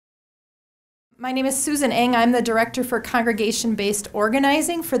My name is Susan Engh. I'm the Director for Congregation-Based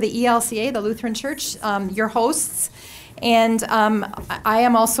Organizing for the ELCA, the Lutheran Church, your hosts. And I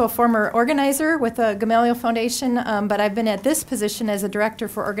am also a former organizer with the Gamaliel Foundation, but I've been at this position as a Director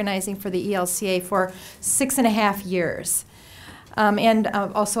for Organizing for the ELCA for 6.5 years. And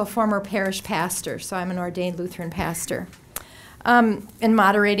also a former parish pastor, so I'm an ordained Lutheran pastor, and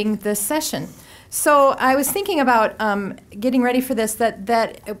moderating this session. So I was thinking about getting ready for this,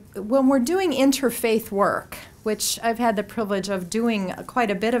 that when we're doing interfaith work, which I've had the privilege of doing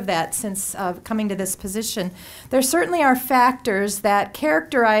quite a bit of that since coming to this position, there certainly are factors that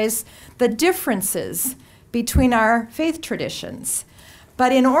characterize the differences between our faith traditions.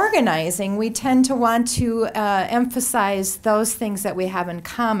 But in organizing, we tend to want to emphasize those things that we have in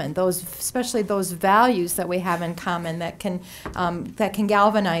common, especially those values that we have in common that can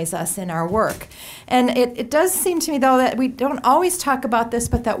galvanize us in our work. And it does seem to me, though, that we don't always talk about this,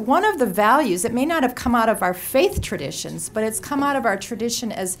 but that one of the values, it may not have come out of our faith traditions, but it's come out of our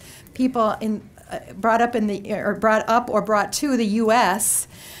tradition as people brought up or brought to the U.S.,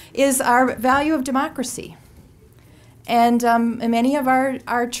 is our value of democracy. And many of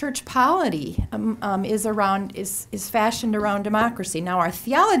our church polity is fashioned around democracy. Now, our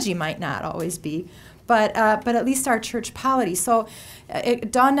theology might not always be, but at least our church polity. So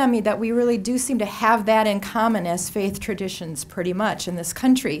it dawned on me that we really do seem to have that in common as faith traditions pretty much in this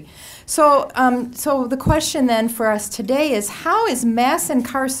country. So the question then for us today is, how is mass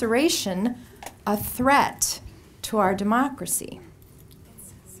incarceration a threat to our democracy?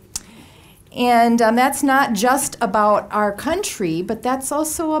 And that's not just about our country, but that's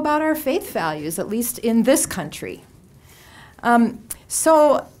also about our faith values, at least in this country.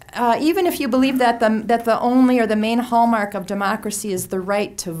 So even if you believe that the only or the main hallmark of democracy is the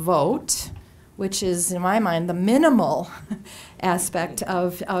right to vote, which is, in my mind, the minimal aspect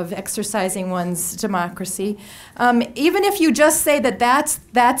of exercising one's democracy, even if you just say that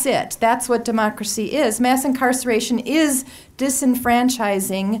that's it, that's what democracy is, mass incarceration is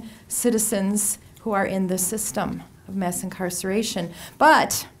disenfranchising citizens who are in the system of mass incarceration.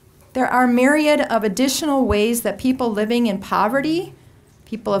 But there are myriad of additional ways that people living in poverty,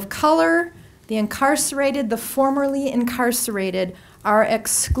 people of color, the incarcerated, the formerly incarcerated, are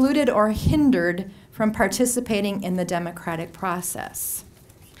excluded or hindered from participating in the democratic process.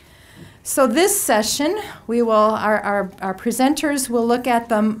 So this session, our presenters will look at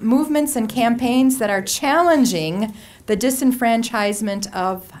the movements and campaigns that are challenging the disenfranchisement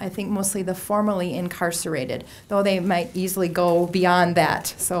of, I think, mostly the formerly incarcerated, though they might easily go beyond that,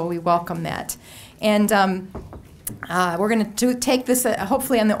 so we welcome that. And we're going to take this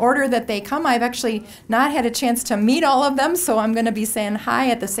hopefully in the order that they come. I've actually not had a chance to meet all of them, so I'm going to be saying hi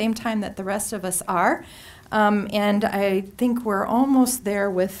at the same time that the rest of us are. And I think we're almost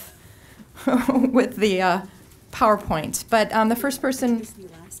there with with the PowerPoint. But the first person.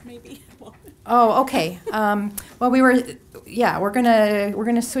 Maybe. Oh, okay. Well, we're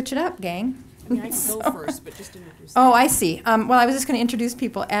gonna switch it up, gang. I mean, I can go first, but just introduce. Oh, I see. Well, I was just going to introduce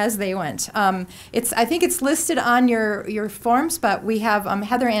people as they went. I think it's listed on your forms, but we have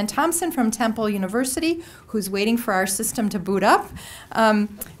Heather Ann Thompson from Temple University, who's waiting for our system to boot up, and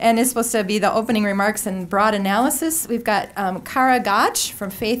is supposed to be the opening remarks and broad analysis. We've got Kara Gotsch from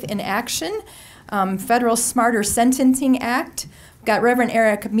Faith in Action, Federal Smarter Sentencing Act. We've got Reverend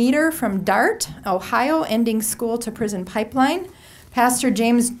Eric Meade from DART, Ohio, Ending School to Prison Pipeline. Pastor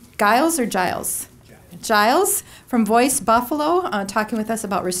James Giles or Giles? Giles from Voice Buffalo, talking with us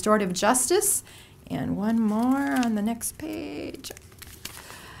about restorative justice. And one more on the next page.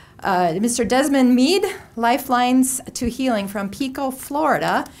 Mr. Desmond Meade, Lifelines to Healing from PICO,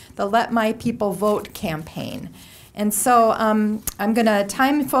 Florida, the Let My People Vote campaign. And so I'm going to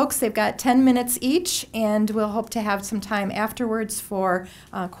time folks. They've got 10 minutes each, and we'll hope to have some time afterwards for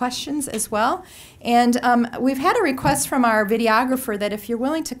questions as well. And we've had a request from our videographer that if you're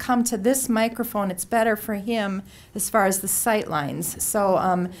willing to come to this microphone, it's better for him as far as the sight lines.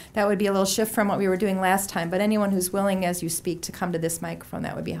 So that would be a little shift from what we were doing last time. But anyone who's willing as you speak to come to this microphone,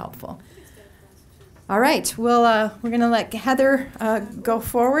 that would be helpful. All right, we're going to let Heather go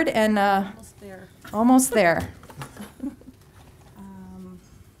forward. And almost there. Almost there.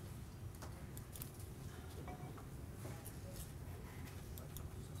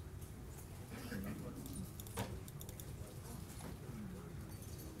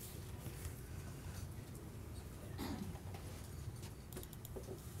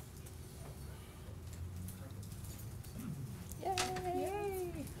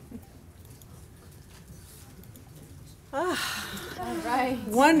 All right.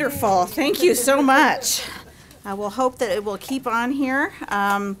 Wonderful. Thank you so much. I will hope that it will keep on here.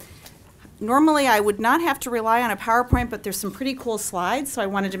 Normally I would not have to rely on a PowerPoint, but there's some pretty cool slides, so I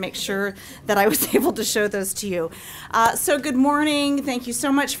wanted to make sure that I was able to show those to you. So good morning. Thank you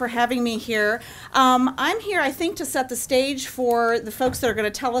so much for having me here. I'm here, I think, to set the stage for the folks that are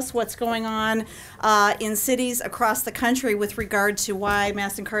going to tell us what's going on in cities across the country with regard to why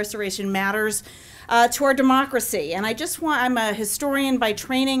mass incarceration matters to our democracy. And I'm a historian by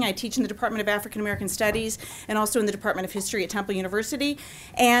training. I teach in the Department of African American Studies and also in the Department of History at Temple University.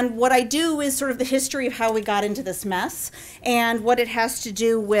 And what I do is sort of the history of how we got into this mess and what it has to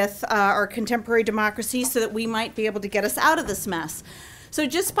do with our contemporary democracy so that we might be able to get us out of this mess. So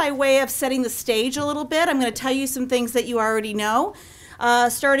just by way of setting the stage a little bit, I'm going to tell you some things that you already know.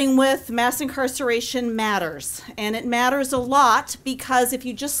 Starting with mass incarceration matters. And it matters a lot because if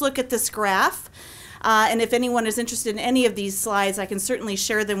you just look at this graph, and if anyone is interested in any of these slides, I can certainly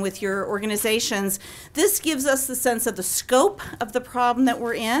share them with your organizations. This gives us the sense of the scope of the problem that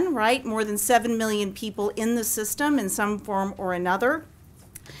we're in, right? More than 7 million people in the system in some form or another.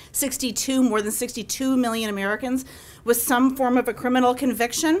 More than 62 million Americans with some form of a criminal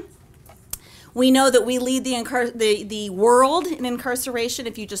conviction. We know that we lead the world in incarceration.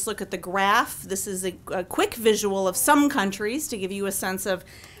 If you just look at the graph, this is a quick visual of some countries to give you a sense of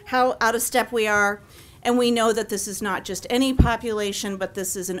how out of step we are. And we know that this is not just any population, but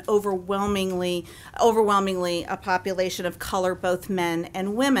this is an overwhelmingly a population of color, both men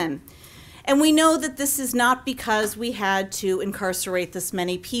and women. And we know that this is not because we had to incarcerate this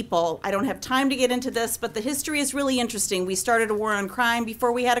many people. I don't have time to get into this, but the history is really interesting. We started a war on crime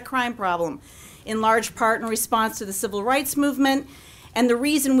before we had a crime problem, in large part in response to the civil rights movement. And the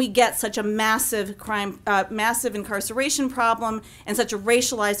reason we get such a massive incarceration problem and such a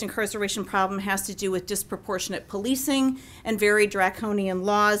racialized incarceration problem has to do with disproportionate policing and very draconian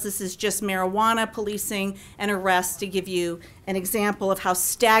laws. This is just marijuana policing and arrests to give you an example of how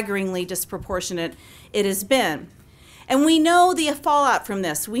staggeringly disproportionate it has been. And we know the fallout from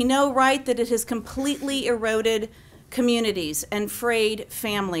this. We know, right, that it has completely eroded communities and frayed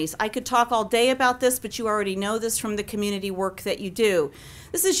families. I could talk all day about this, but you already know this from the community work that you do.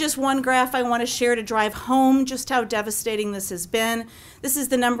 This is just one graph I want to share to drive home just how devastating this has been. This is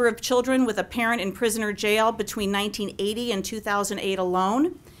the number of children with a parent in prison or jail between 1980 and 2008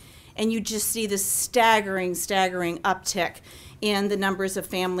 alone. And you just see this staggering uptick in the numbers of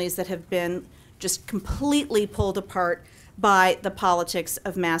families that have been just completely pulled apart by the politics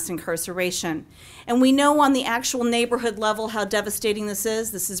of mass incarceration. And we know on the actual neighborhood level how devastating this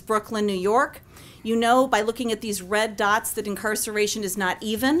is. This is Brooklyn, New York. You know by looking at these red dots that incarceration is not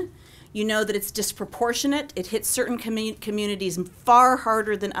even. You know that it's disproportionate. It hits certain communities far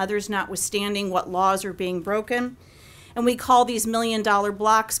harder than others, notwithstanding what laws are being broken. And we call these million-dollar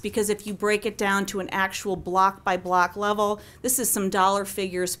blocks because if you break it down to an actual block-by-block level, this is some dollar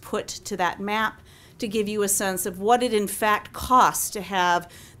figures put to that map to give you a sense of what it in fact costs to have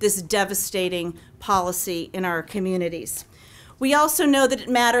this devastating policy in our communities. We also know that it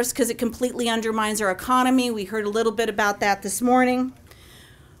matters because it completely undermines our economy. We heard a little bit about that this morning.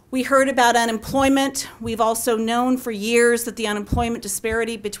 We heard about unemployment. We've also known for years that the unemployment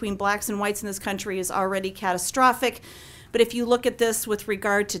disparity between blacks and whites in this country is already catastrophic. But if you look at this with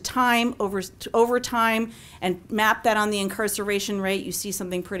regard to time, over time, and map that on the incarceration rate, you see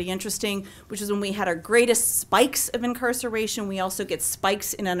something pretty interesting, which is when we had our greatest spikes of incarceration, we also get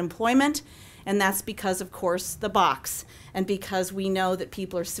spikes in unemployment. And that's because, of course, the box, and because we know that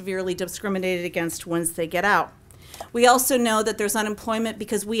people are severely discriminated against once they get out. We also know that there's unemployment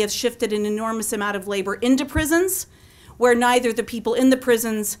because we have shifted an enormous amount of labor into prisons, where neither the people in the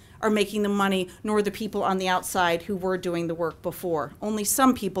prisons are making the money nor the people on the outside who were doing the work before. Only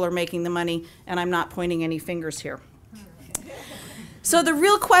some people are making the money, and I'm not pointing any fingers here. So the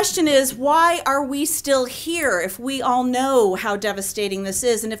real question is, why are we still here if we all know how devastating this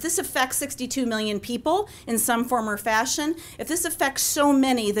is? And if this affects 62 million people in some form or fashion, if this affects so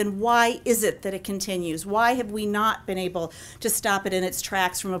many, then why is it that it continues? Why have we not been able to stop it in its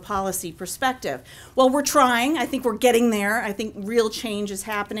tracks from a policy perspective? Well, we're trying. I think we're getting there. I think real change is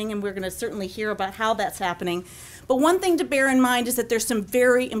happening, and we're going to certainly hear about how that's happening. But one thing to bear in mind is that there's some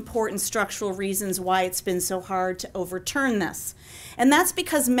very important structural reasons why it's been so hard to overturn this. And that's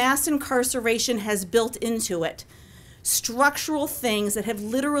because mass incarceration has built into it structural things that have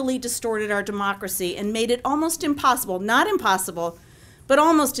literally distorted our democracy and made it almost impossible, not impossible, but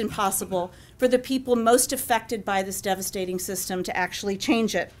almost impossible for the people most affected by this devastating system to actually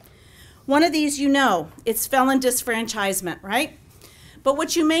change it. One of these you know, it's felon disfranchisement, right? But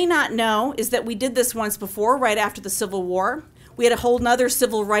what you may not know is that we did this once before, right after the Civil War. We had a whole nother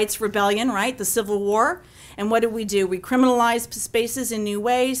civil rights rebellion, right? The Civil War. And what did? We criminalized spaces in new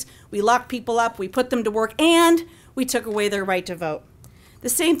ways. We locked people up. We put them to work. And we took away their right to vote. The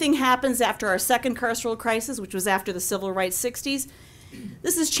same thing happens after our second carceral crisis, which was after the civil rights 60s.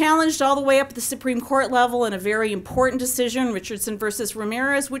 This is challenged all the way up at the Supreme Court level in a very important decision, Richardson versus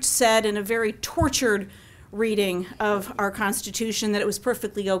Ramirez, which said in a very tortured reading of our Constitution that it was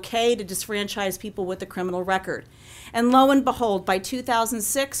perfectly okay to disfranchise people with a criminal record. And lo and behold, by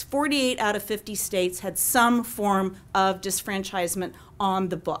 2006, 48 out of 50 states had some form of disfranchisement on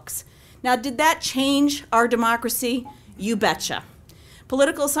the books. Now, did that change our democracy? You betcha.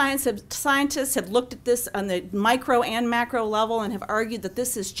 Political scientists have looked at this on the micro and macro level and have argued that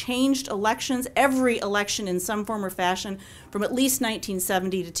this has changed elections, every election in some form or fashion, from at least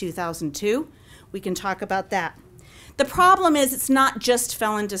 1970 to 2002. We can talk about that. The problem is it's not just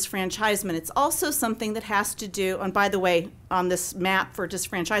felon disfranchisement. It's also something that has to do, and by the way, on this map for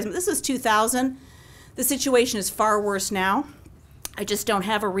disfranchisement, this is 2000. The situation is far worse now. I just don't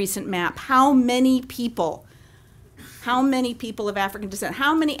have a recent map. How many people of African descent,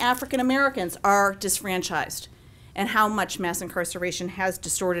 how many African Americans are disfranchised, and how much mass incarceration has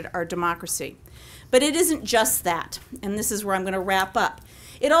distorted our democracy? But it isn't just that, and this is where I'm going to wrap up.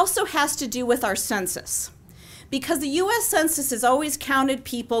 It also has to do with our census, because the U.S. Census has always counted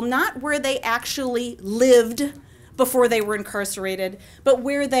people not where they actually lived before they were incarcerated, but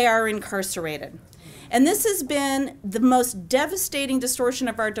where they are incarcerated. And this has been the most devastating distortion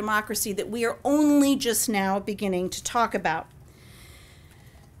of our democracy that we are only just now beginning to talk about.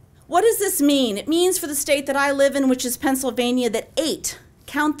 What does this mean? It means for the state that I live in, which is Pennsylvania, that 8,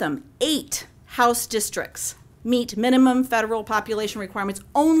 count them, 8 House districts meet minimum federal population requirements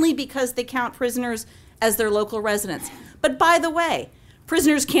only because they count prisoners as their local residents. But by the way,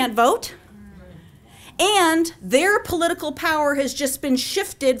 prisoners can't vote, and their political power has just been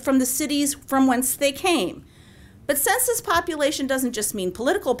shifted from the cities from whence they came. But census population doesn't just mean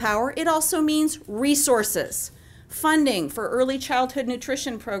political power, it also means resources, funding for early childhood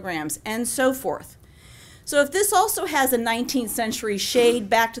nutrition programs, and so forth. So if this also has a 19th century shade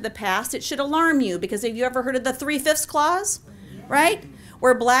back to the past, it should alarm you, because have you ever heard of the 3/5 clause, right?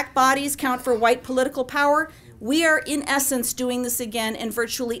 Where black bodies count for white political power? We are, in essence, doing this again in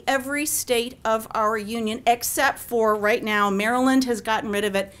virtually every state of our union, except for right now, Maryland has gotten rid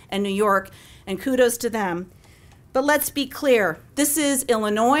of it, and New York, and kudos to them. But let's be clear. This is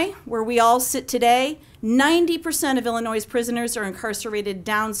Illinois, where we all sit today. 90% of Illinois' prisoners are incarcerated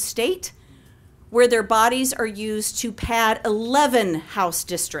downstate, where their bodies are used to pad 11 House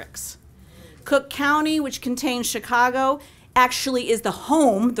districts. Cook County, which contains Chicago, actually is the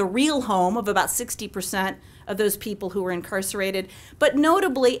home, the real home, of about 60% of those people who were incarcerated. But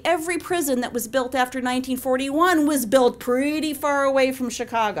notably, every prison that was built after 1941 was built pretty far away from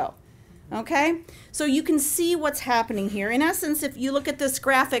Chicago. Okay? So you can see what's happening here. In essence, if you look at this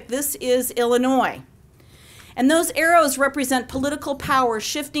graphic, this is Illinois. And those arrows represent political power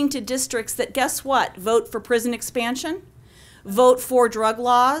shifting to districts that, guess what, vote for prison expansion, vote for drug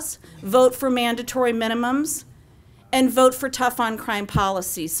laws, vote for mandatory minimums, and vote for tough on crime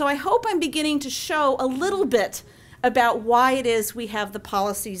policies. So I hope I'm beginning to show a little bit about why it is we have the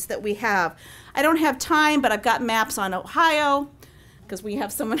policies that we have. I don't have time, but I've got maps on Ohio, because we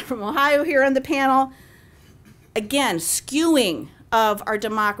have someone from Ohio here on the panel. Again, skewing of our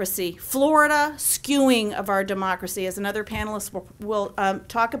democracy. Florida, skewing of our democracy, as another panelist will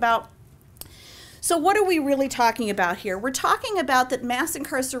talk about. So what are we really talking about here? We're talking about that mass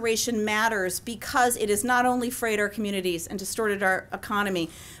incarceration matters because it has not only frayed our communities and distorted our economy,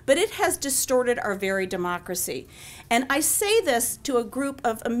 but it has distorted our very democracy. And I say this to a group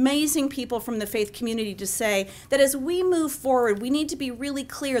of amazing people from the faith community to say that as we move forward, we need to be really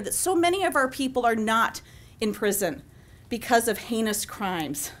clear that so many of our people are not in prison because of heinous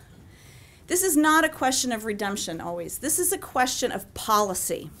crimes. This is not a question of redemption always. This is a question of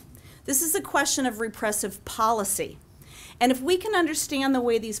policy. This is a question of repressive policy. And if we can understand the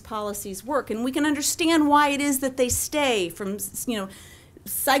way these policies work, and we can understand why it is that they stay from,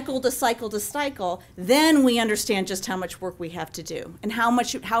 cycle to cycle to cycle, then we understand just how much work we have to do and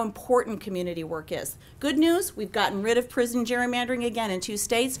how important community work is. Good news, we've gotten rid of prison gerrymandering again in 2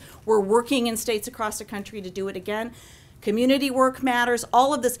 states. We're working in states across the country to do it again. Community work matters,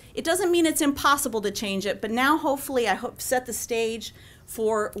 all of this. It doesn't mean it's impossible to change it, but now hopefully I hope set the stage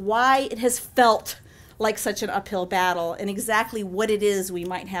for why it has felt like such an uphill battle and exactly what it is we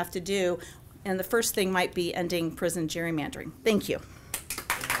might have to do. And the first thing might be ending prison gerrymandering. Thank you.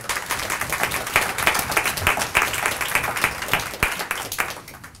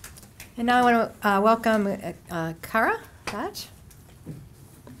 And now I want to welcome Kara. Gotsch.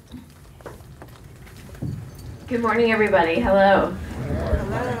 Good morning, everybody. Hello.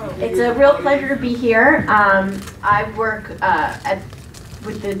 Hello. It's a real pleasure to be here. I work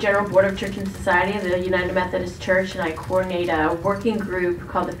with the General Board of Church and Society of the United Methodist Church, and I coordinate a working group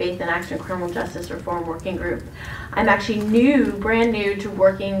called the Faith in Action Criminal Justice Reform Working Group. I'm actually brand new to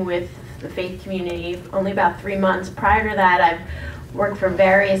working with the faith community, only about 3 months. Prior to that, I've worked for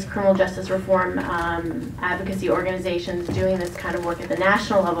various criminal justice reform advocacy organizations doing this kind of work at the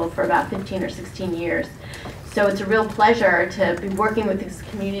national level for about 15 or 16 years. So it's a real pleasure to be working with this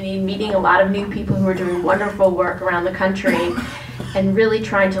community, meeting a lot of new people who are doing wonderful work around the country, and really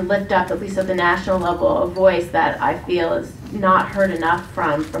trying to lift up, at least at the national level, a voice that I feel is not heard enough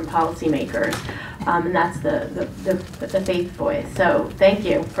from policymakers, and that's the faith voice. So thank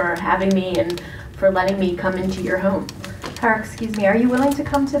you for having me and for letting me come into your home. Excuse me, are you willing to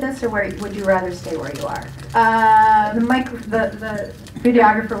come to this, or would you rather stay where you are? The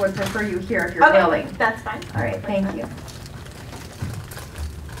videographer would prefer you here if you're willing. That's fine. All right, thank you.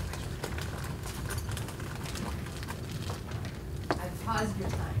 I paused your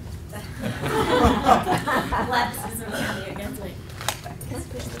time.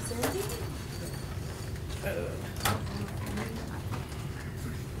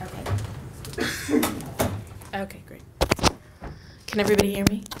 Okay, great. Can everybody hear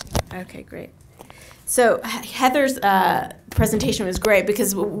me? Okay, great. So Heather's presentation was great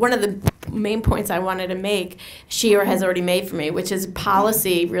because one of the main points I wanted to make, she has already made for me, which is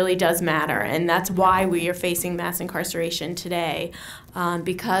policy really does matter, and that's why we are facing mass incarceration today,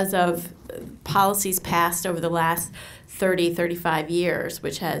 because of policies passed over the last 30, 35 years,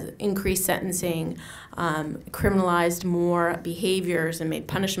 which has increased sentencing, criminalized more behaviors and made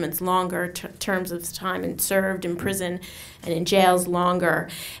punishments longer, terms of time served in prison and in jails longer.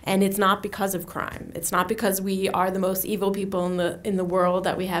 And it's not because of crime. It's not because we are the most evil people in the world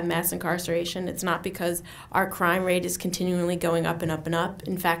that we have mass incarceration. It's not because our crime rate is continually going up and up and up.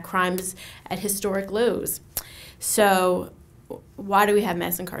 In fact, crime is at historic lows. So why do we have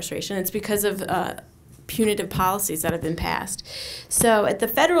mass incarceration? It's because of punitive policies that have been passed. So at the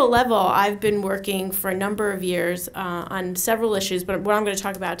federal level, I've been working for a number of years on several issues, but what I'm going to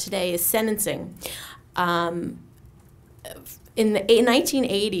talk about today is sentencing. In the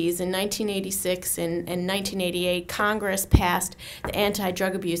 1980s, in 1986 and 1988, Congress passed the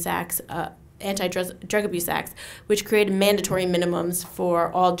Anti-Drug Abuse Acts, which created mandatory minimums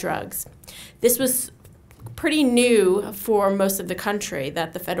for all drugs. This was pretty new for most of the country,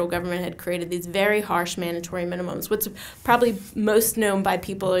 that the federal government had created these very harsh mandatory minimums. What's probably most known by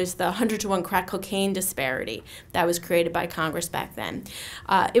people is the 100-to-1 crack cocaine disparity that was created by Congress back then.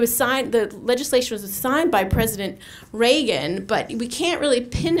 It was signed, the legislation was signed by President Reagan, but we can't really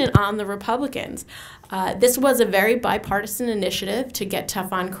pin it on the Republicans. This was a very bipartisan initiative to get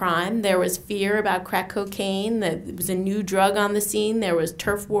tough on crime. There was fear about crack cocaine, that it was a new drug on the scene. There was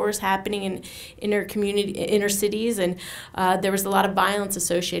turf wars happening in inner cities, and there was a lot of violence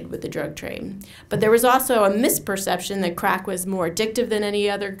associated with the drug trade. But there was also a misperception that crack was more addictive than any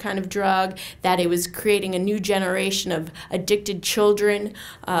other kind of drug, that it was creating a new generation of addicted children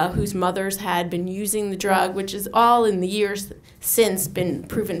whose mothers had been using the drug, which is all in the years since been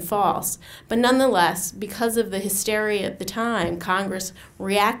proven false. But nonetheless, because of the hysteria at the time, Congress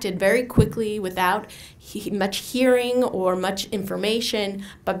reacted very quickly without much hearing or much information,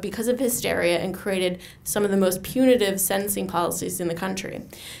 but because of hysteria, and created some of the most punitive sentencing policies in the country.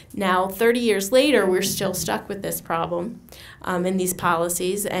 Now, 30 years later, we're still stuck with this problem in these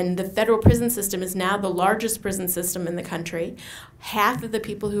policies, and the federal prison system is now the largest prison system in the country. Half of the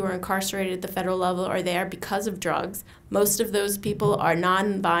people who are incarcerated at the federal level are there because of drugs. Most of those people are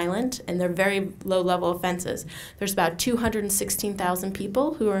non-violent, and they're very low-level offenses. There's about 216,000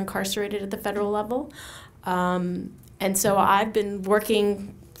 people who are incarcerated at the federal level. And so I've been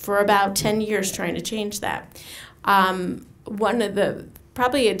working for about 10 years trying to change that.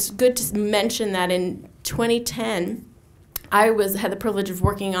 Probably it's good to mention that in 2010, I had the privilege of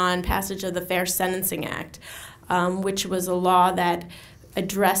working on passage of the Fair Sentencing Act, which was a law that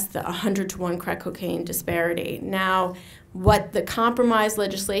addressed the 100-to-1 crack cocaine disparity. Now, what the compromise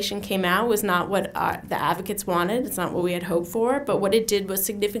legislation came out was not what the advocates wanted. It's not what we had hoped for, but what it did was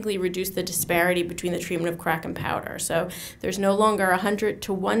significantly reduce the disparity between the treatment of crack and powder. So there's no longer a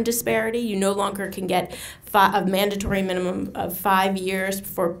 100-to-1 disparity. You no longer can get a mandatory minimum of 5 years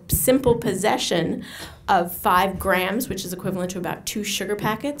for simple possession of 5 grams, which is equivalent to about 2 sugar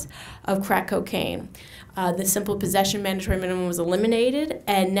packets of crack cocaine. The simple possession mandatory minimum was eliminated,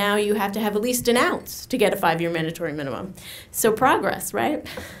 and now you have to have at least an ounce to get a 5-year mandatory minimum. So progress, right?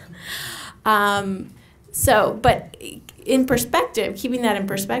 But in perspective, keeping that in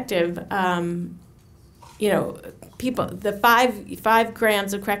perspective, you know, people, the 5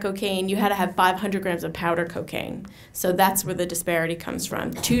 grams of crack cocaine, you had to have 500 grams of powder cocaine. So that's where the disparity comes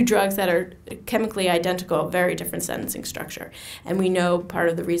from. 2 drugs that are chemically identical, very different sentencing structure. And we know part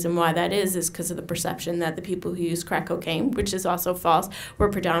of the reason why that is because of the perception that the people who use crack cocaine, which is also false, were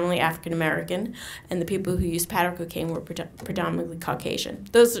predominantly African American, and the people who used powder cocaine were predominantly Caucasian.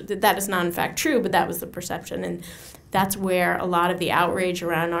 That is not in fact true, but that was the perception. And that's where a lot of the outrage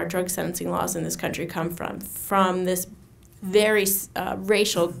around our drug sentencing laws in this country come from this very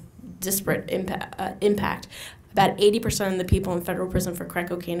racial disparate impact. About 80% of the people in federal prison for crack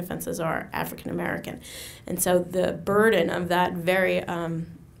cocaine offenses are African American. And so the burden of that very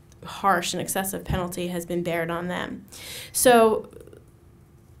harsh and excessive penalty has been bared on them. So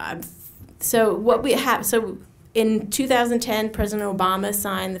what we have, in 2010, President Obama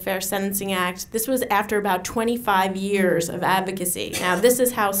signed the Fair Sentencing Act. This was after about 25 years of advocacy. Now, this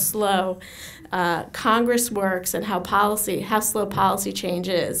is how slow Congress works and how slow policy change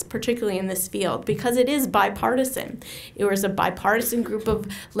is, particularly in this field, because it is bipartisan. It was a bipartisan group of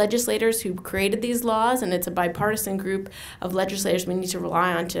legislators who created these laws, and it's a bipartisan group of legislators we need to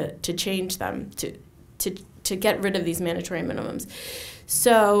rely on to change them, to get rid of these mandatory minimums.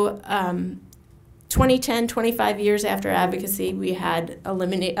 So 2010, 25 years after advocacy, we had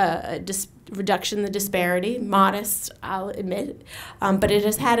reduction in the disparity, modest, I'll admit, but it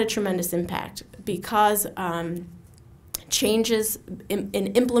has had a tremendous impact because changes in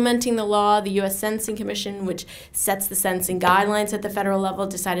implementing the law. The U.S. Sentencing Commission, which sets the sentencing guidelines at the federal level,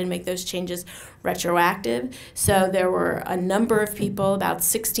 decided to make those changes retroactive. So there were a number of people, about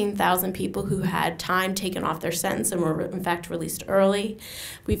 16,000 people, who had time taken off their sentence and were in fact released early.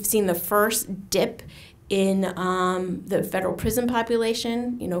 We've seen the first dip in the federal prison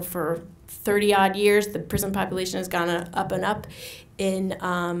population. You know, for 30-odd years, the prison population has gone up and up in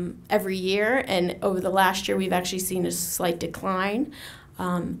every year, and over the last year, we've actually seen a slight decline.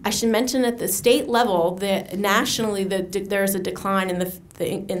 I should mention at the state level that nationally there is a decline in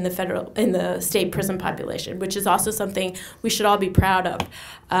the state prison population, which is also something we should all be proud of.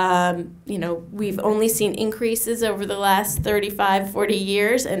 You know, we've only seen increases over the last 35, 40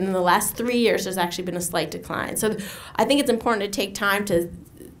 years, and in the last 3 years, there's actually been a slight decline. So I think it's important to take time to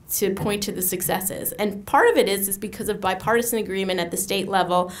point to the successes. And part of it is because of bipartisan agreement at the state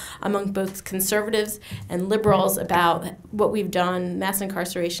level among both conservatives and liberals about what we've done. Mass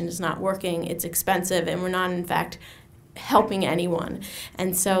incarceration is not working, it's expensive, and we're not, in fact, helping anyone.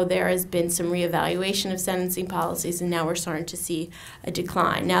 And so there has been some reevaluation of sentencing policies, and now we're starting to see a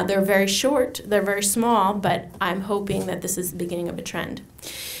decline. Now, they're very short, they're very small, but I'm hoping that this is the beginning of a trend.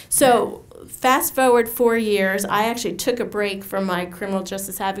 So fast forward 4 years, I actually took a break from my criminal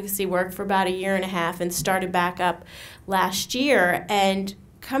justice advocacy work for about 1.5 years and started back up last year. And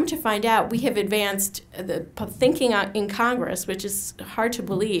come to find out, we have advanced, the thinking in Congress, which is hard to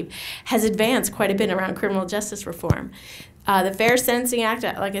believe, has advanced quite a bit around criminal justice reform. The Fair Sentencing Act,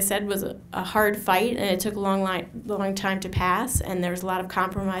 like I said, was a hard fight, and it took a long time to pass, and there was a lot of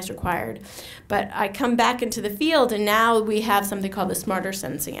compromise required. But I come back into the field, and now we have something called the Smarter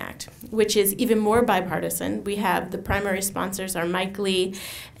Sentencing Act, which is even more bipartisan. We have the primary sponsors are Mike Lee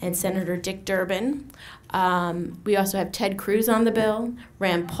and Senator Dick Durbin. We also have Ted Cruz on the bill,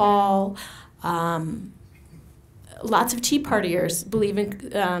 Rand Paul. Lots of Tea Partiers believe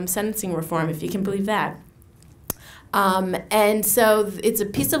in sentencing reform, if you can believe that. And so it's a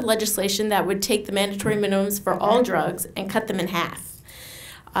piece of legislation that would take the mandatory minimums for all drugs and cut them in half.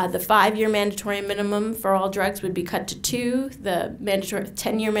 The 5-year mandatory minimum for all drugs would be cut to 2. The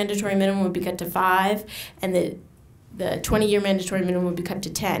 10-year mandatory minimum would be cut to 5, and the 20-year mandatory minimum would be cut to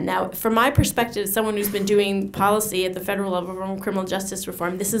 10. Now, from my perspective, as someone who's been doing policy at the federal level on criminal justice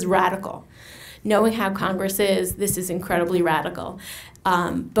reform, this is radical. Knowing how Congress is, this is incredibly radical.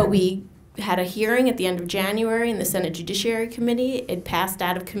 But we had a hearing at the end of January in the Senate Judiciary Committee. It passed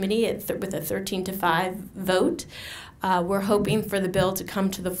out of committee with a 13-5 vote. We're hoping for the bill to come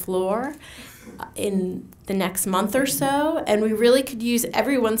to the floor in the next month or so, and we really could use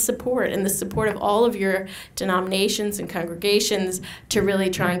everyone's support and the support of all of your denominations and congregations to really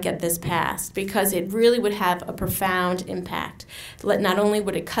try and get this passed, because it really would have a profound impact. Not only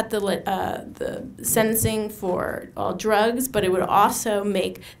would it cut the sentencing for all drugs, but it would also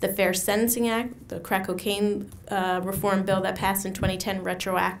make the Fair Sentencing Act, the crack cocaine reform bill that passed in 2010,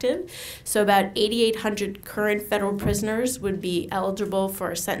 retroactive. So about 8,800 current federal prisoners would be eligible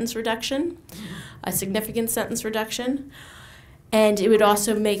for a sentence reduction, a significant sentence reduction. And it would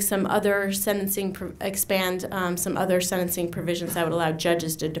also make some other expand some other sentencing provisions that would allow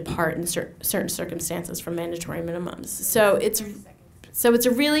judges to depart in certain circumstances from mandatory minimums. So it's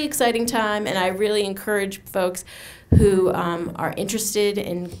a really exciting time, and I really encourage folks who are interested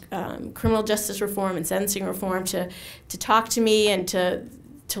in criminal justice reform and sentencing reform to talk to me and to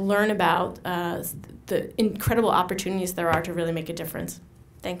learn about the incredible opportunities there are to really make a difference.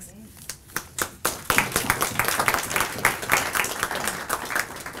 Thanks.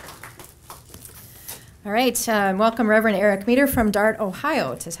 All right, welcome Reverend Eric Meade from Dart,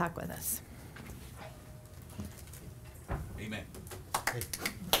 Ohio, to talk with us. Amen.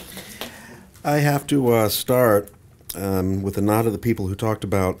 I have to start with a nod to the people who talked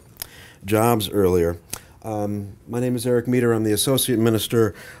about jobs earlier. My name is Eric Meade. I'm the Associate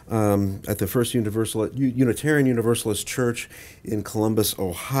Minister at the First Unitarian Universalist Church in Columbus,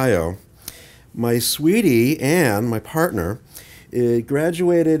 Ohio. My sweetie, Ann, my partner,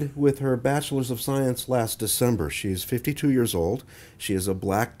 graduated with her Bachelor's of Science last December. She's 52 years old. She is of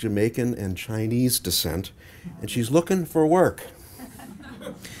Black, Jamaican, and Chinese descent, and she's looking for work.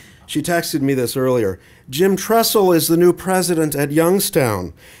 She texted me this earlier. Jim Tressel is the new president at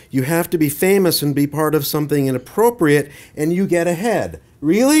Youngstown. You have to be famous and be part of something inappropriate, and you get ahead.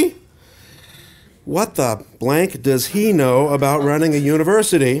 Really? What the blank does he know about running a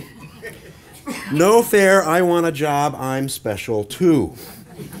university? No fair, I want a job, I'm special too.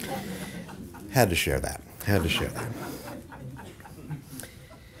 Had to share that. Had to share that.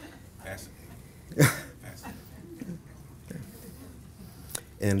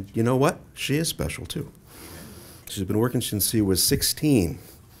 And you know what? She is special too. She's been working since she was 16.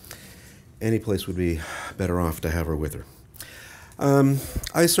 Any place would be better off to have her with her.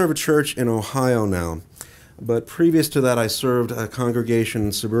 I serve a church in Ohio now, but previous to that I served a congregation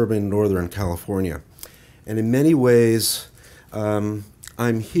in suburban Northern California. And in many ways, I'm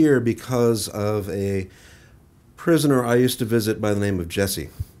here because of a prisoner I used to visit by the name of Jesse,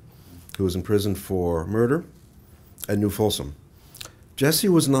 who was in prison for murder at New Folsom. Jesse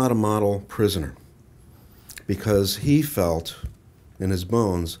was not a model prisoner because he felt in his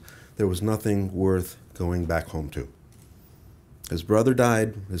bones there was nothing worth going back home to. His brother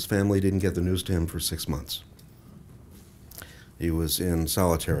died. His family didn't get the news to him for 6 months. He was in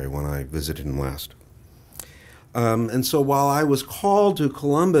solitary when I visited him last. And so while I was called to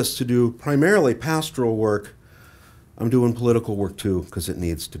Columbus to do primarily pastoral work, I'm doing political work too because it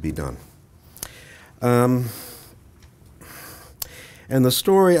needs to be done. And the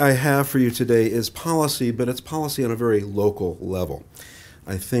story I have for you today is policy, but it's policy on a very local level.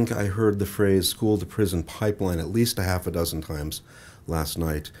 I think I heard the phrase school-to-prison pipeline at least a half a dozen times last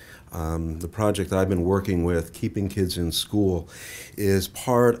night. The project I've been working with, Keeping Kids in School, is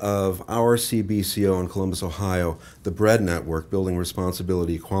part of our CBCO in Columbus, Ohio, the BREAD Network, Building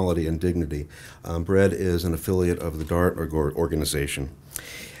Responsibility, Equality, and Dignity. BREAD is an affiliate of the DART organization.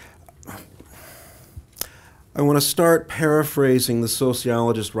 I want to start paraphrasing the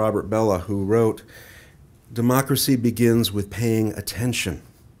sociologist Robert Bella, who wrote, "Democracy begins with paying attention."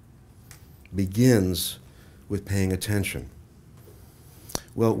 Begins with paying attention.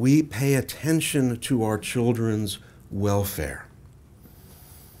 Well, we pay attention to our children's welfare.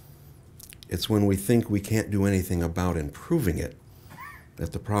 It's when we think we can't do anything about improving it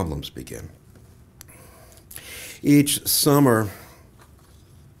that the problems begin. Each summer,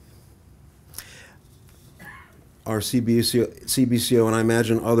 our CBCO, and I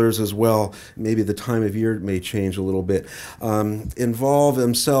imagine others as well, maybe the time of year may change a little bit, involve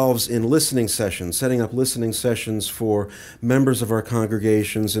themselves in listening sessions, setting up listening sessions for members of our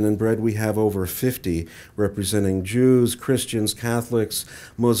congregations, and in BREAD we have over 50 representing Jews, Christians, Catholics,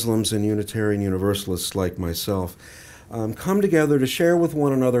 Muslims, and Unitarian Universalists like myself, come together to share with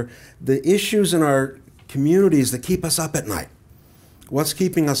one another the issues in our communities that keep us up at night. What's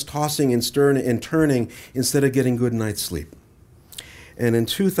keeping us tossing and turning instead of getting good night's sleep? And in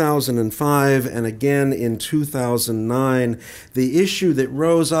 2005 and again in 2009, the issue that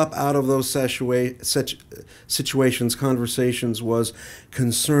rose up out of those situations, conversations, was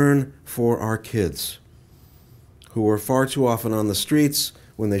concern for our kids, who were far too often on the streets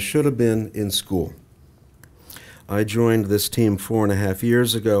when they should have been in school. I joined this team 4.5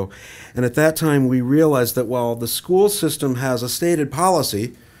 years ago, and at that time we realized that while the school system has a stated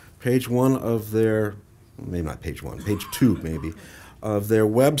policy, page 1 of their, maybe not page 1, page 2 maybe, of their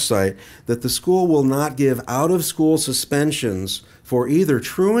website, that the school will not give out-of-school suspensions for either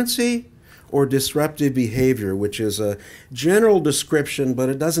truancy or disruptive behavior, which is a general description, but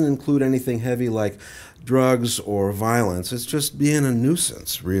it doesn't include anything heavy like drugs or violence. It's just being a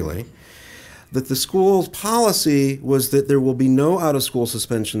nuisance, really. that the school's policy was that there will be no out-of-school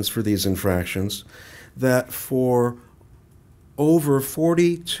suspensions for these infractions, that for over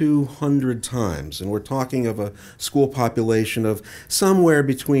 4,200 times, and we're talking of a school population of somewhere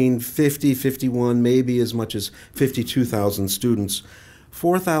between 50, 51, maybe as much as 52,000 students,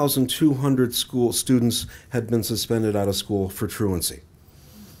 4,200 school students had been suspended out of school for truancy.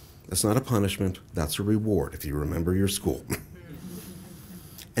 That's not a punishment, that's a reward if you remember your school.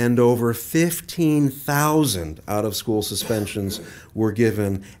 And over 15,000 out-of-school suspensions were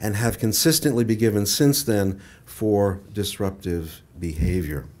given and have consistently been given since then for disruptive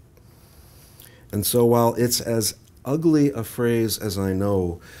behavior. And so while it's as ugly a phrase as I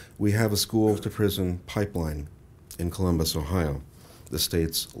know, we have a school-to-prison pipeline in Columbus, Ohio, the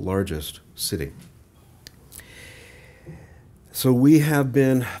state's largest city. So we have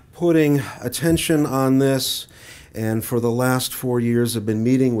been putting attention on this, and for the last 4 years have been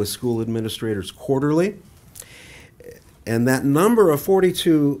meeting with school administrators quarterly. And that number of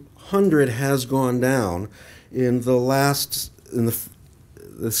 4,200 has gone down in the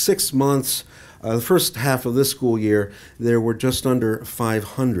 6 months, the first half of this school year. There were just under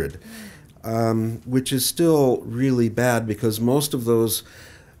 500, which is still really bad because most of those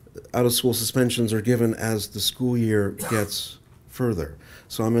out-of-school suspensions are given as the school year gets further.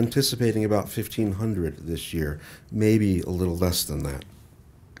 So I'm anticipating about 1,500 this year, maybe a little less than that.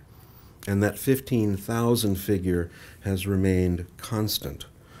 And that 15,000 figure has remained constant.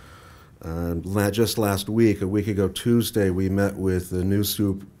 Just last week, a week ago Tuesday, we met with the new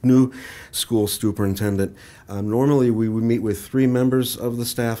school superintendent. Normally we would meet with 3 members of the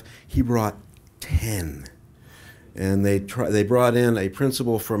staff. He brought 10. And they brought in a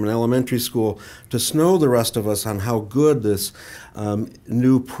principal from an elementary school to snow the rest of us on how good this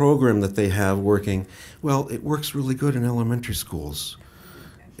new program that they have working. Well, it works really good in elementary schools.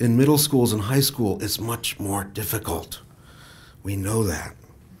 In middle schools and high school, it's much more difficult. We know that.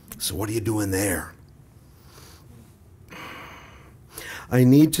 So what are you doing there? I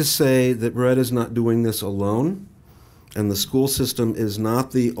need to say that Brett is not doing this alone, and the school system is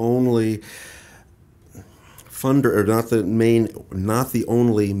not the only funder, or not the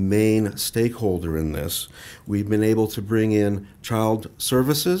only main stakeholder in this. We've been able to bring in child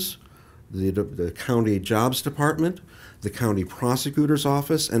services, the county jobs department, the county prosecutor's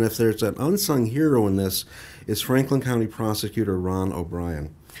office, and if there's an unsung hero in this, is Franklin County Prosecutor Ron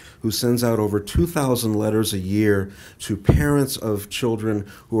O'Brien, who sends out over 2,000 letters a year to parents of children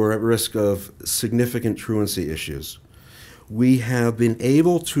who are at risk of significant truancy issues. We have been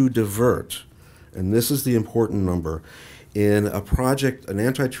able to divert, and this is the important number, in a project, an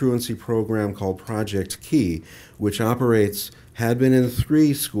anti-truancy program called Project Key, which had been in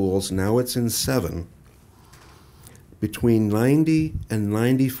 3 schools, now it's in 7, between 90 and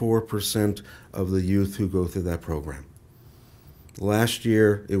 94% of the youth who go through that program. Last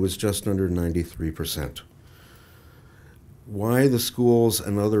year, it was just under 93%. Why the schools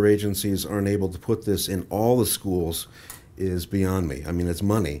and other agencies aren't able to put this in all the schools is beyond me. I mean, it's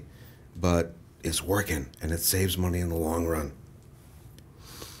money, but it's working, and it saves money in the long run.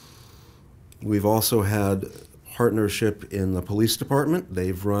 We've also had partnership in the police department.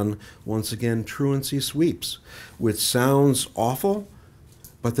 They've run, once again, truancy sweeps, which sounds awful,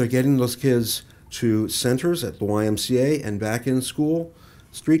 but they're getting those kids to centers at the YMCA and back in school.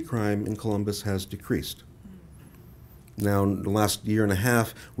 Street crime in Columbus has decreased. Now, in the last year and a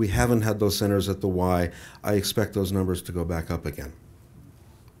half, we haven't had those centers at the Y. I expect those numbers to go back up again.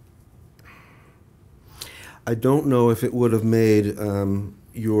 I don't know if it would have made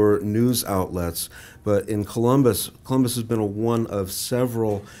your news outlets, but in Columbus has been one of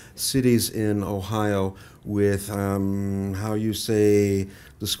several cities in Ohio with how you say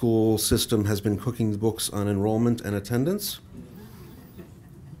the school system has been cooking the books on enrollment and attendance.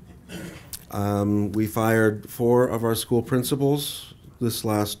 We fired 4 of our school principals this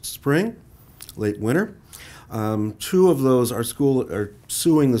last spring, late winter. 2 of those are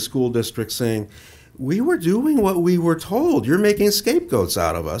suing the school district saying, we were doing what we were told. You're making scapegoats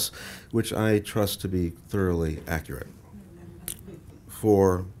out of us, which I trust to be thoroughly accurate.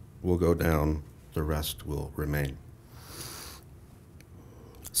 4 will go down, the rest will remain.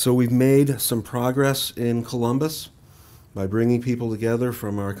 So we've made some progress in Columbus by bringing people together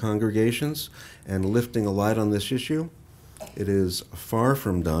from our congregations and lifting a light on this issue. It is far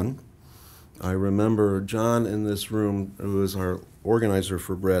from done. I remember John in this room, who was our organizer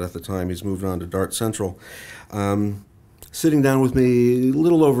for Brett at the time, he's moved on to Dart Central, sitting down with me a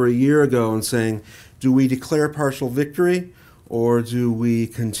little over a year ago and saying, do we declare partial victory or do we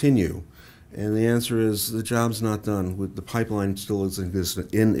continue? And the answer is the job's not done. The pipeline still is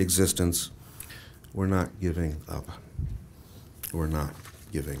in existence. We're not giving up. We're not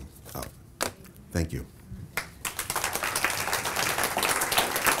giving up. Thank you.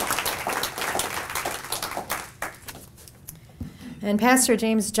 And Pastor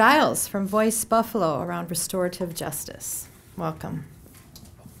James Giles from Voice Buffalo around restorative justice. Welcome.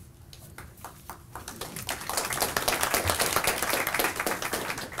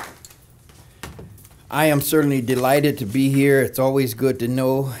 I am certainly delighted to be here. It's always good to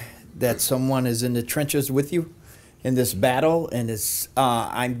know that someone is in the trenches with you in this battle, and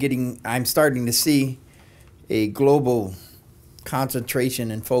I'm starting to see a global concentration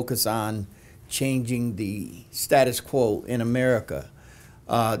and focus on changing the status quo in America.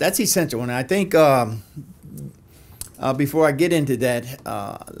 That's essential, and I think before I get into that,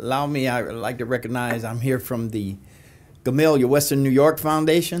 I would like to recognize I'm here from the Gamaliel Western New York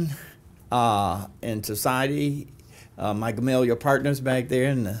Foundation and Society, my Gamaliel partners back there,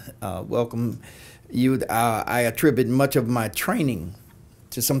 and welcome you. I attribute much of my training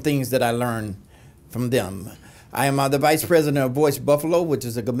to some things that I learned from them. I am the Vice President of Voice Buffalo, which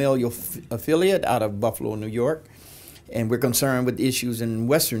is a Gamaliel affiliate out of Buffalo, New York, and we're concerned with issues in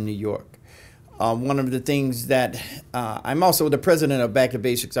Western New York. One of the things that I'm also the president of Back to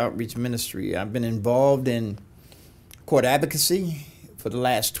Basics Outreach Ministry. I've been involved in court advocacy for the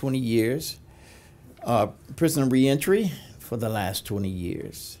last 20 years, prisoner reentry for the last 20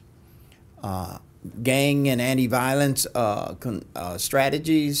 years, gang and anti-violence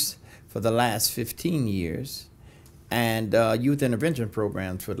strategies for the last 15 years, and youth intervention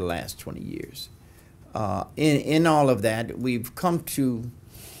programs for the last 20 years. In all of that, we've come to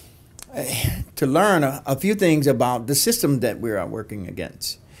learn a few things about the system that we're working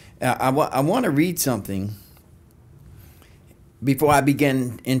against. I want to read something before I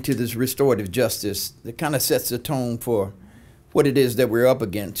begin into this restorative justice that kind of sets the tone for what it is that we're up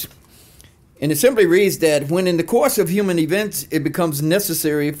against. And it simply reads that when in the course of human events it becomes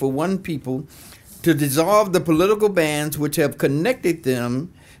necessary for one people to dissolve the political bands which have connected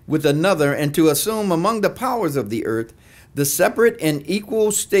them with another and to assume among the powers of the earth the separate and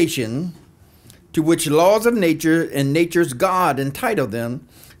equal station to which laws of nature and nature's God entitle them,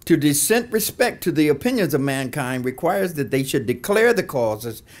 to dissent respect to the opinions of mankind requires that they should declare the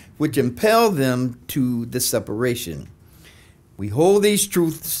causes which impel them to the separation. We hold these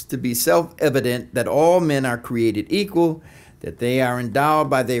truths to be self-evident, that all men are created equal, that they are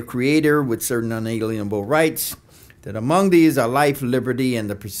endowed by their Creator with certain unalienable rights, that among these are life, liberty, and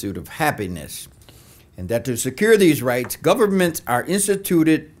the pursuit of happiness, and that to secure these rights, governments are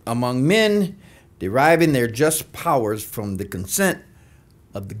instituted among men, deriving their just powers from the consent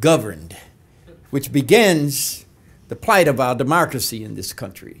of the governed, which begins the plight of our democracy in this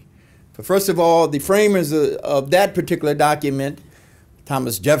country. For first of all, the framers of that particular document,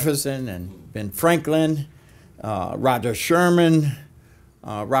 Thomas Jefferson and Ben Franklin, Roger Sherman,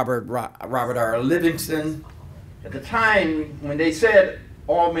 Robert R. Livingston, at the time when they said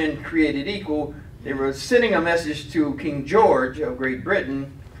all men created equal, they were sending a message to King George of Great Britain,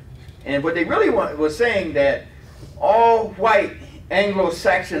 and what they really was saying that all white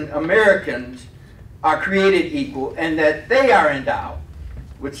Anglo-Saxon Americans are created equal and that they are endowed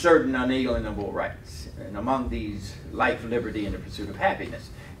with certain unalienable rights, and among these life, liberty, and the pursuit of happiness.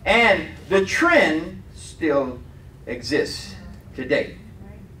 And the trend still exists today.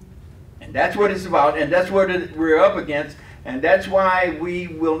 And that's what it's about, and that's what we're up against, and that's why we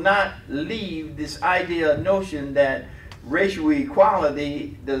will not leave this idea, notion that racial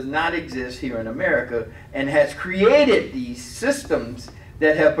equality does not exist here in America and has created these systems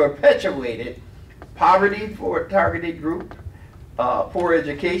that have perpetuated poverty for a targeted group, poor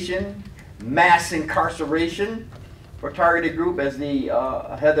education, mass incarceration for a targeted group, as the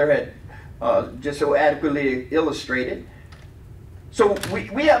Heather had just so adequately illustrated. So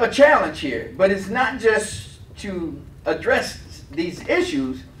we have a challenge here, but it's not just to address these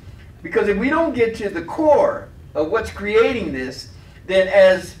issues, because if we don't get to the core of what's creating this, then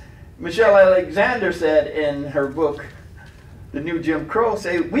as Michelle Alexander said in her book, The New Jim Crow,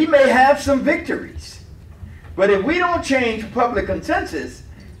 say we may have some victories, but if we don't change public consensus,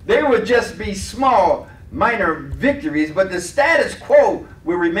 there would just be small, minor victories, but the status quo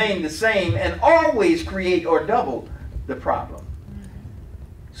will remain the same and always create or double the problem.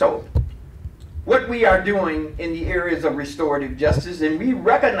 So what we are doing in the areas of restorative justice, and we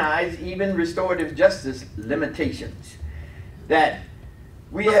recognize even restorative justice limitations, that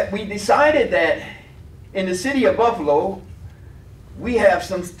we decided that in the city of Buffalo, we have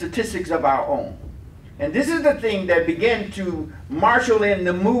some statistics of our own. And this is the thing that began to marshal in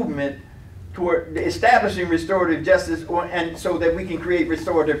the movement toward establishing restorative justice, and so that we can create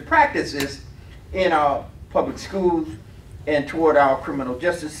restorative practices in our public schools and toward our criminal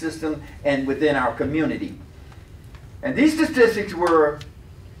justice system and within our community. And these statistics were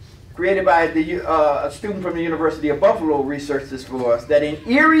created by a student from the University of Buffalo researched this for us, that in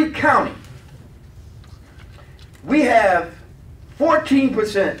Erie County, we have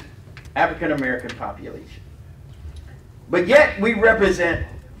 14% African American population. But yet we represent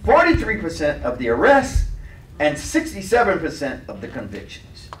 43% of the arrests and 67% of the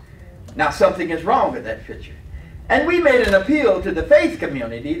convictions. Now something is wrong with that picture. And we made an appeal to the faith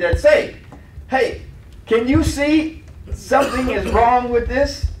community that say, hey, can you see something is wrong with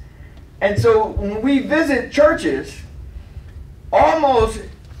this? And so when we visit churches, almost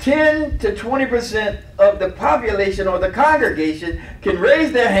 10 to 20% of the population or the congregation can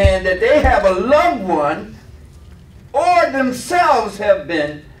raise their hand that they have a loved one or themselves have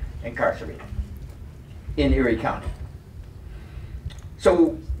been incarcerated in Erie County.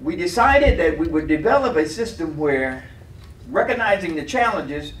 So we decided that we would develop a system where, recognizing the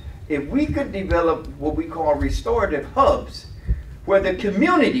challenges, if we could develop what we call restorative hubs, where the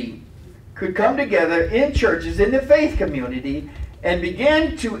community could come together in churches, in the faith community, and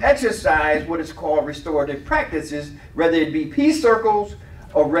begin to exercise what is called restorative practices, whether it be peace circles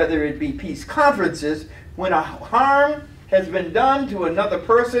or whether it be peace conferences, when a harm has been done to another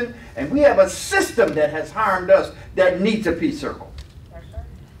person and we have a system that has harmed us that needs a peace circle.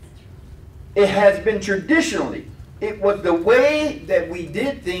 It has been traditionally, it was the way that we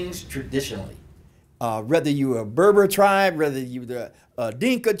did things traditionally. Whether you were a Berber tribe, whether you were the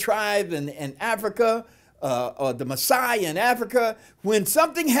Dinka tribe in Africa, or the Maasai in Africa, when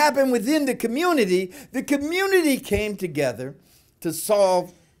something happened within the community came together to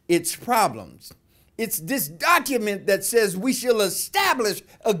solve its problems. It's this document that says we shall establish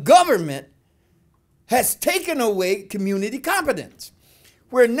a government has taken away community competence,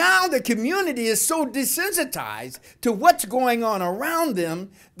 where now the community is so desensitized to what's going on around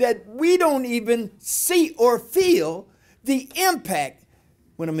them that we don't even see or feel the impact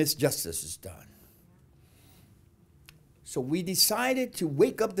when a misjustice is done. So we decided to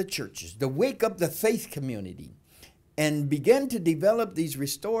wake up the churches, to wake up the faith community, and begin to develop these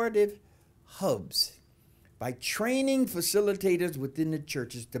restorative hubs by training facilitators within the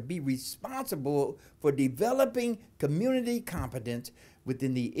churches to be responsible for developing community competence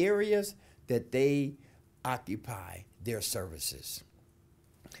within the areas that they occupy their services.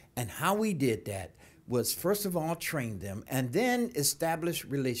 And how we did that was, first of all, train them and then establish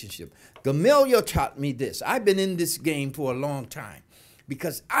relationship. Gamaliel taught me this. I've been in this game for a long time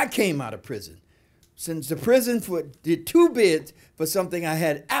because I came out of prison. Since the prison did 2 bids for something I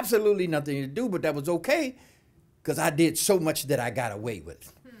had absolutely nothing to do, but that was okay because I did so much that I got away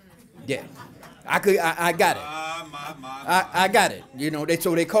with. Yeah, I got it. I got it. You know,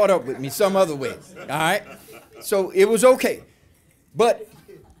 so they caught up with me some other way. All right, so it was okay, but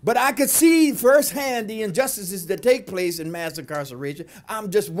I could see firsthand the injustices that take place in mass incarceration.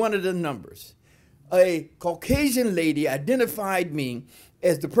 I'm just one of the numbers. A Caucasian lady identified me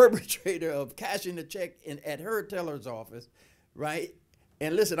as the perpetrator of cashing a check at her teller's office, right?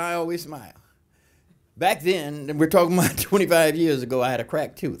 And listen, I always smile. Back then, and we're talking about 25 years ago, I had a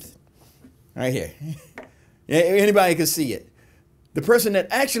cracked tooth right here. Anybody could see it. The person that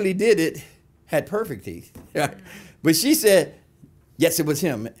actually did it had perfect teeth. But she said, yes, it was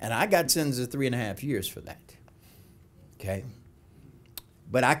him, and I got sentenced to 3.5 years for that, okay?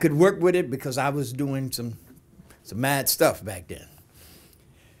 But I could work with it because I was doing some mad stuff back then.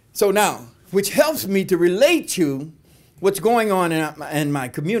 So now, which helps me to relate to what's going on in my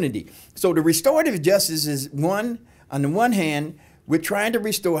community. So the restorative justice is on the one hand, we're trying to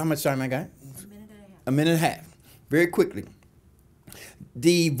restore, how much time I got? A minute and a half, very quickly.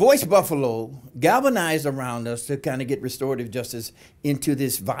 The Voice Buffalo galvanized around us to kind of get restorative justice into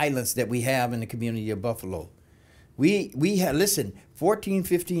this violence that we have in the community of Buffalo. We have, listen, 14,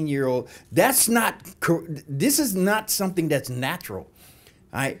 15-year-old, this is not something that's natural.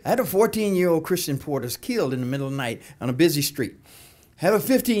 I had a 14-year-old Christian Porter's killed in the middle of the night on a busy street. Have a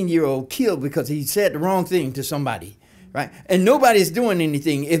 15-year-old killed because he said the wrong thing to somebody, right? And nobody's doing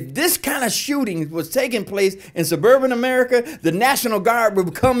anything. If this kind of shooting was taking place in suburban America, the National Guard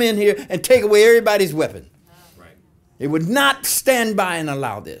would come in here and take away everybody's weapon. Right. It would not stand by and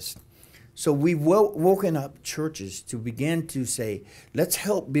allow this. So we've woken up churches to begin to say, let's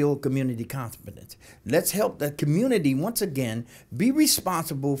help build community confidence. Let's help the community, once again, be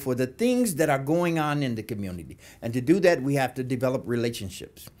responsible for the things that are going on in the community. And to do that, we have to develop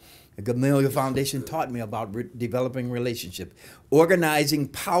relationships. The Gamaliel Foundation taught me about developing relationships, organizing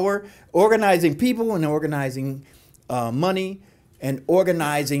power, organizing people and organizing money, and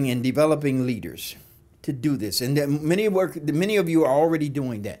organizing and developing leaders to do this. And many of you are already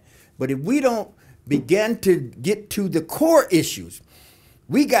doing that. But if we don't begin to get to the core issues,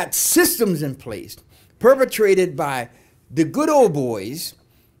 we got systems in place perpetrated by the good old boys,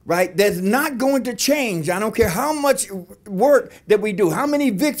 right, that's not going to change. I don't care how much work that we do, how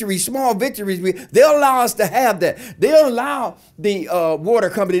many victories, small victories, they'll allow us to have that. They'll allow the water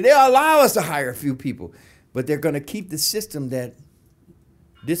company, they'll allow us to hire a few people, but they're going to keep the system that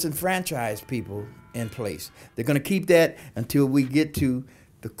disenfranchised people in place. They're going to keep that until we get to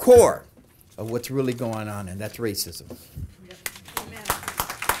the core of what's really going on, and that's racism.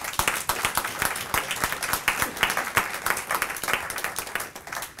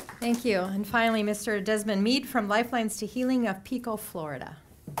 Thank you. And finally, Mr. Desmond Meade from Lifelines to Healing of PICO, Florida.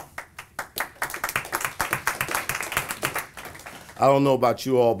 I don't know about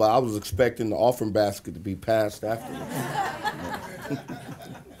you all, but I was expecting the offering basket to be passed afterwards.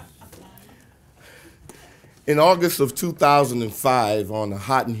 In August of 2005, on a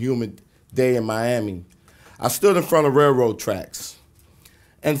hot and humid day in Miami, I stood in front of railroad tracks.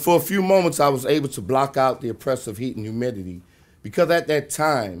 And for a few moments, I was able to block out the oppressive heat and humidity, because at that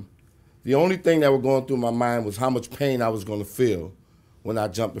time, the only thing that was going through my mind was how much pain I was going to feel when I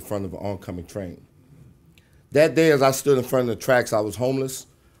jumped in front of an oncoming train. That day, as I stood in front of the tracks, I was homeless,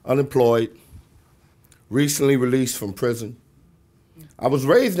 unemployed, recently released from prison. I was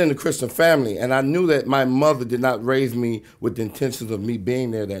raised in a Christian family, and I knew that my mother did not raise me with the intentions of me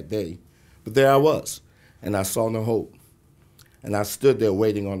being there that day. But there I was, and I saw no hope. And I stood there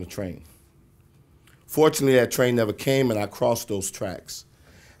waiting on the train. Fortunately, that train never came, and I crossed those tracks.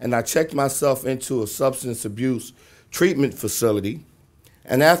 And I checked myself into a substance abuse treatment facility.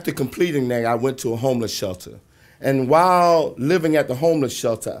 And after completing that, I went to a homeless shelter. And while living at the homeless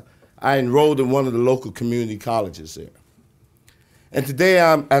shelter, I enrolled in one of the local community colleges there. And today,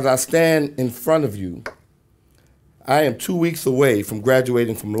 as I stand in front of you, I am 2 weeks away from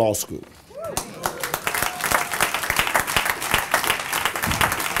graduating from law school.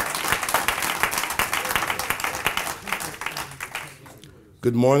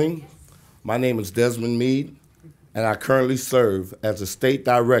 Good morning. My name is Desmond Meade, and I currently serve as the state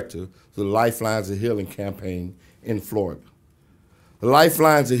director of the Lifelines of Healing campaign in Florida. The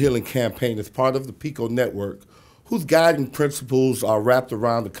Lifelines of Healing campaign is part of the PICO network, whose guiding principles are wrapped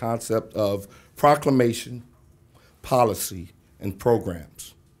around the concept of proclamation, policy, and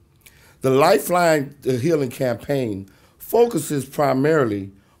programs. The Lifeline Healing campaign focuses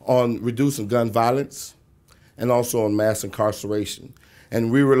primarily on reducing gun violence and also on mass incarceration. And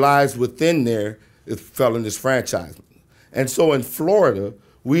we realize within there is felon disenfranchisement. And so in Florida,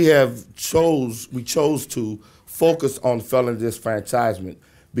 we chose to focus on felon disenfranchisement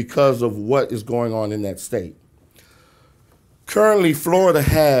because of what is going on in that state. Currently, Florida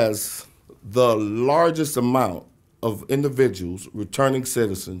has the largest amount of individuals, returning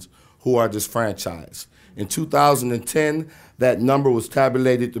citizens, who are disfranchised. In 2010, that number was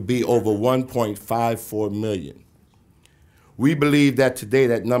tabulated to be over 1.54 million. We believe that today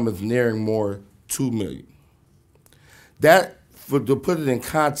that number is nearing more 2 million. To put it in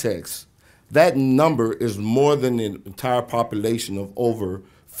context, that number is more than the entire population of over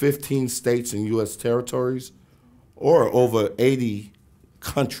 15 states and U.S. territories, or over 80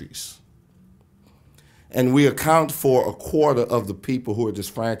 countries. And we account for a quarter of the people who are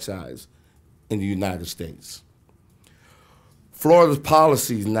disfranchised in the United States. Florida's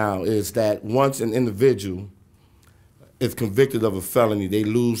policies now is that once an individual is convicted of a felony, they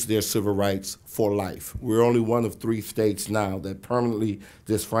lose their civil rights for life. We're only one of 3 states now that permanently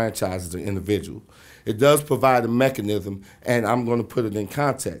disfranchises an individual. It does provide a mechanism, and I'm going to put it in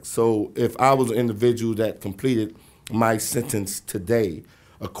context. So if I was an individual that completed my sentence today,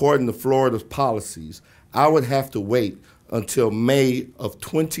 according to Florida's policies, I would have to wait until May of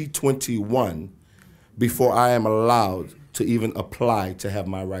 2021 before I am allowed to even apply to have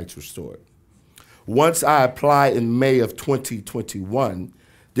my rights restored. Once I apply in May of 2021,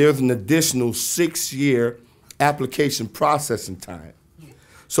 there's an additional 6-year application processing time.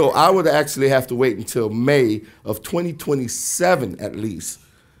 So I would actually have to wait until May of 2027 at least,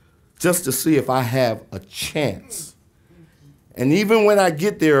 just to see if I have a chance. And even when I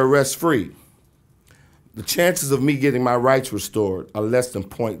get there arrest-free, the chances of me getting my rights restored are less than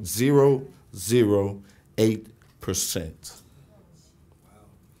 0.008%.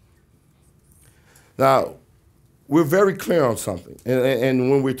 Now, we're very clear on something.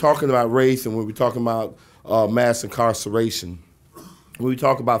 And when we're talking about race and when we're talking about mass incarceration, when we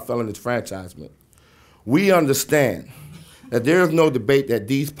talk about felon disenfranchisement, we understand that there is no debate that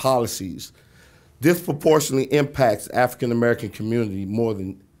these policies disproportionately impacts African American community more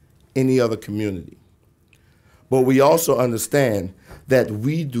than any other community. But we also understand that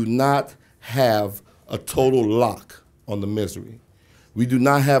we do not have a total lock on the misery. We do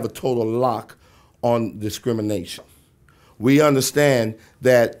not have a total lock on discrimination. We understand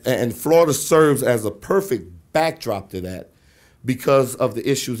that, and Florida serves as a perfect backdrop to that because of the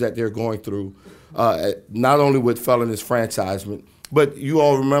issues that they're going through, not only with felon disfranchisement, but you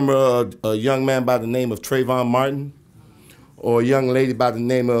all remember a young man by the name of Trayvon Martin, or a young lady by the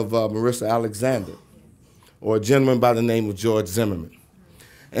name of Marissa Alexander, or a gentleman by the name of George Zimmerman.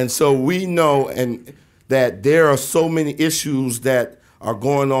 And so we know that there are so many issues that are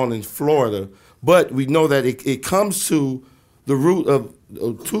going on in Florida, but we know that it comes to the root of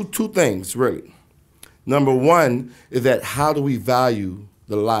two things, really. Number one is that how do we value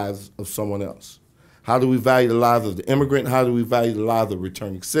the lives of someone else? How do we value the lives of the immigrant? How do we value the lives of the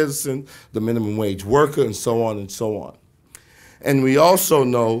returning citizen, the minimum wage worker, and so on and so on? And we also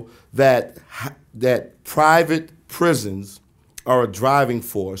know that private prisons are a driving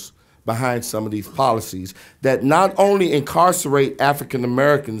force behind some of these policies that not only incarcerate African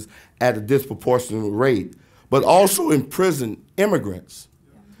Americans at a disproportionate rate, but also imprison immigrants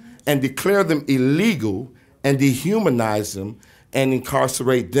and declare them illegal and dehumanize them and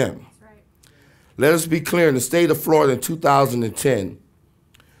incarcerate them. Let us be clear, in the state of Florida in 2010,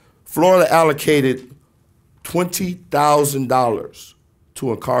 Florida allocated $20,000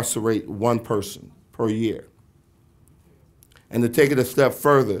 to incarcerate one person per year. And to take it a step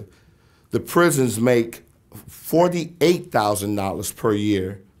further, the prisons make $48,000 per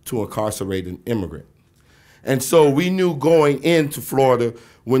year to incarcerate an immigrant. And so we knew going into Florida,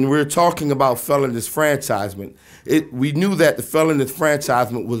 when we're talking about felon disfranchisement, we knew that the felon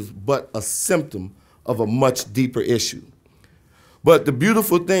disfranchisement was but a symptom of a much deeper issue. But the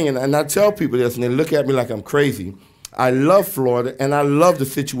beautiful thing, and I tell people this, and they look at me like I'm crazy, I love Florida, and I love the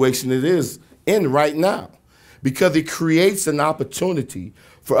situation it is in right now, because it creates an opportunity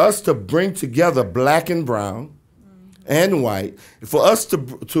for us to bring together black and brown and white, for us to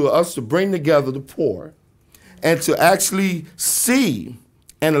bring together the poor, and to actually see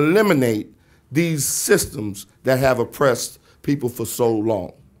and eliminate these systems that have oppressed people for so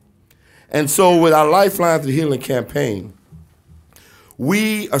long. And so with our Lifelines to Healing campaign,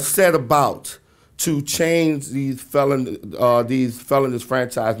 we are set about to change these felon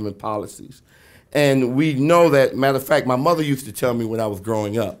disfranchisement policies. And we know that, matter of fact, my mother used to tell me when I was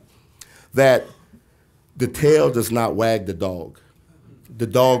growing up that the tail does not wag the dog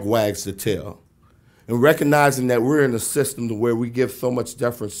wags the tail. And recognizing that we're in a system where we give so much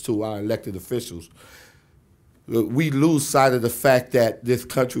deference to our elected officials, we lose sight of the fact that this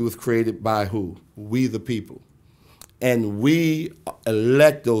country was created by who? We the people. And we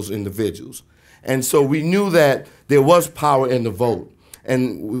elect those individuals. And so we knew that there was power in the vote.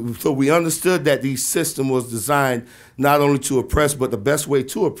 And so we understood that the system was designed not only to oppress, but the best way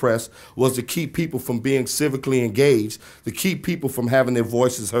to oppress was to keep people from being civically engaged, to keep people from having their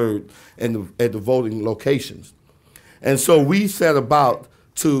voices heard at the voting locations. And so we set about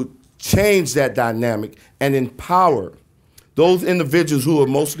to change that dynamic and empower those individuals who are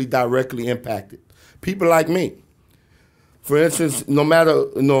mostly directly impacted, people like me. For instance, no matter,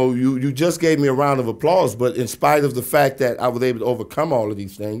 you just gave me a round of applause, but in spite of the fact that I was able to overcome all of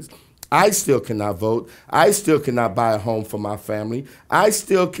these things, I still cannot vote. I still cannot buy a home for my family. I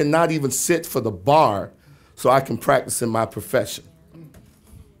still cannot even sit for the bar so I can practice in my profession.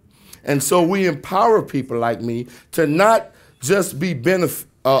 And so we empower people like me to not just be beneficiaries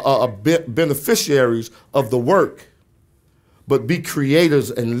of the work, but be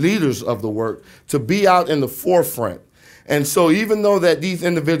creators and leaders of the work, to be out in the forefront. And so even though that these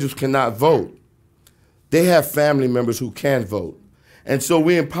individuals cannot vote, they have family members who can vote. And so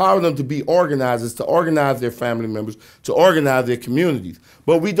we empower them to be organizers, to organize their family members, to organize their communities.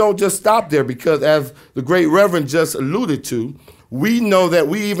 But we don't just stop there, because as the great Reverend just alluded to, we know that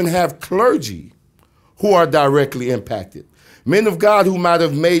we even have clergy who are directly impacted. Men of God who might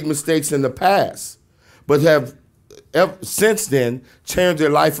have made mistakes in the past, but have since then changed their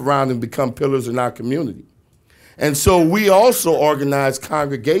life around and become pillars in our community. And so we also organize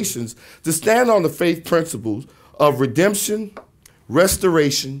congregations to stand on the faith principles of redemption,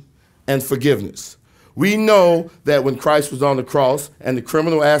 restoration, and forgiveness. We know that when Christ was on the cross and the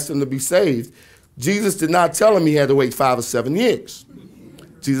criminal asked him to be saved, Jesus did not tell him he had to wait 5 or 7 years.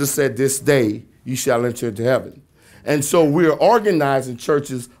 Jesus said, "This day you shall enter into heaven." And so we're organizing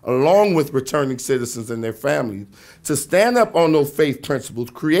churches along with returning citizens and their families to stand up on those faith principles,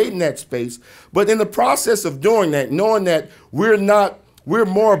 creating that space. But in the process of doing that, knowing that we're not we're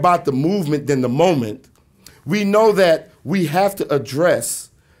more about the movement than the moment. We know that we have to address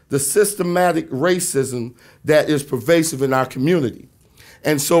the systematic racism that is pervasive in our community.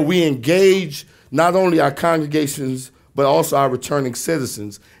 And so we engage not only our congregations, but also our returning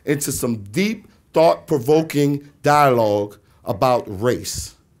citizens into some deep, thought-provoking dialogue about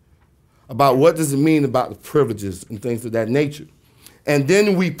race, about what does it mean about the privileges and things of that nature. And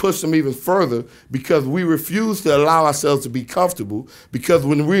then we push them even further because we refuse to allow ourselves to be comfortable, because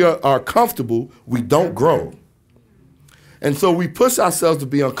when we are comfortable, we don't grow. And so we push ourselves to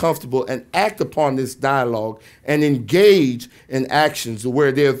be uncomfortable and act upon this dialogue and engage in actions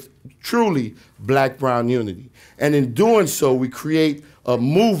where there's truly black-brown unity. And in doing so, we create a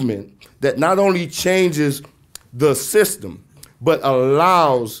movement that not only changes the system, but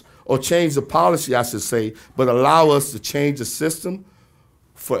allows, or change the policy, I should say, but allow us to change the system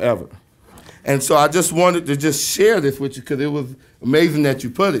forever. And so I just wanted to just share this with you because it was amazing that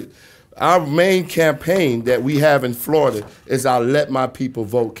you put it. Our main campaign that we have in Florida is our Let My People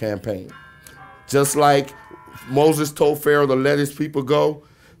Vote campaign. Just like Moses told Pharaoh to let his people go,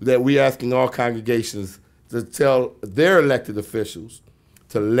 that we're asking all congregations to tell their elected officials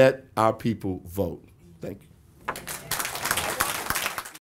to let our people vote.